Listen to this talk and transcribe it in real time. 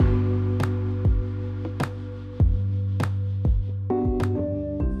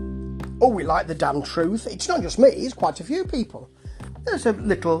oh, we like the damn truth. It's not just me, it's quite a few people. There's a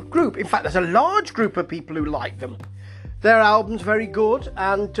little group. In fact, there's a large group of people who like them. Their album's very good,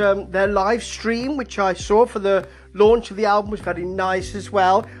 and their live stream, which I saw for the launch of the album, was very nice as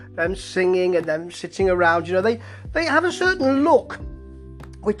well. Them singing and them sitting around, you know, they have a certain look,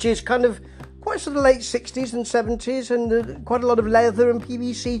 which is kind of quite sort of late 60s and 70s, and quite a lot of leather and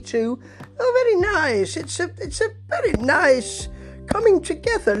PVC too. Oh, very nice. It's a very nice coming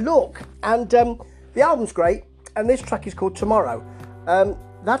together look, and the album's great, and this track is called Tomorrow.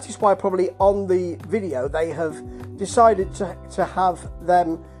 That is why probably on the video they have decided to have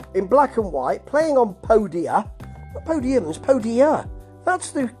them in black and white, playing on podia. Not podiums, podia.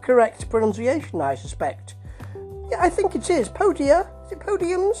 That's the correct pronunciation, I suspect. Yeah, I think it is. Podia. Is it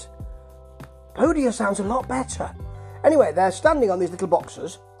podiums? Podia sounds a lot better. Anyway, they're standing on these little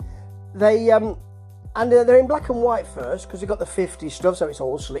boxes. They're in black and white first, because they've got the 50s stuff, so it's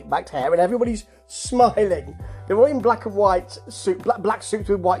all slick backed hair, and everybody's smiling. They're all in black and white suit, black suits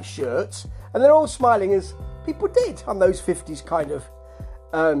with white shirts, and they're all smiling as people did on those 50s kind of,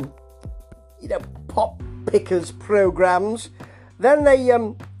 pop pickers programs. Then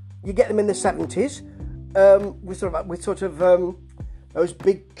you get them in the 70s with sort of those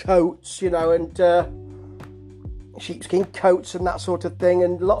big coats, you know, and sheepskin coats and that sort of thing,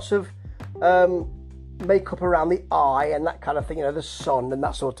 and lots of makeup around the eye and that kind of thing, you know, the sun and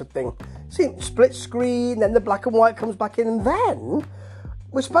that sort of thing. See, split screen, then the black and white comes back in, and then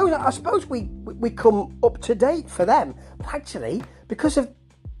I suppose we come up to date for them. But actually, because of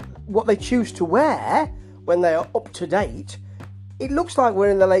what they choose to wear when they are up to date, it looks like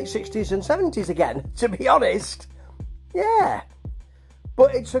we're in the late 60s and 70s again, to be honest. Yeah.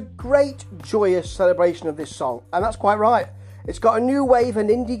 But it's a great, joyous celebration of this song, and that's quite right. It's got a new wave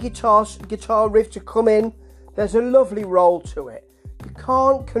and indie guitar riff to come in. There's a lovely roll to it. You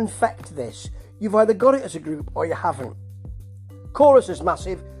can't confect this. You've either got it as a group or you haven't. Chorus is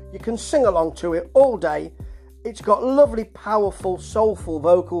massive. You can sing along to it all day. It's got lovely, powerful, soulful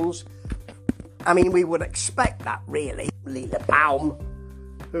vocals. I mean, we would expect that, really. Leela Baum,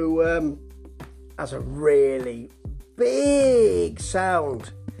 who has a really big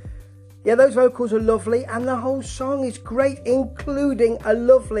sound. Yeah, those vocals are lovely, and the whole song is great, including a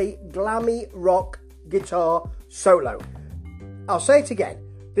lovely glammy rock guitar solo. I'll say it again.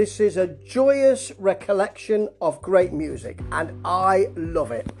 This is a joyous recollection of great music, and I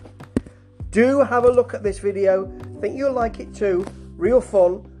love it. Do have a look at this video. I think you'll like it too. Real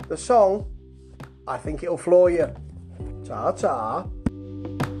fun. The song, I think it'll floor you. Ta-ta.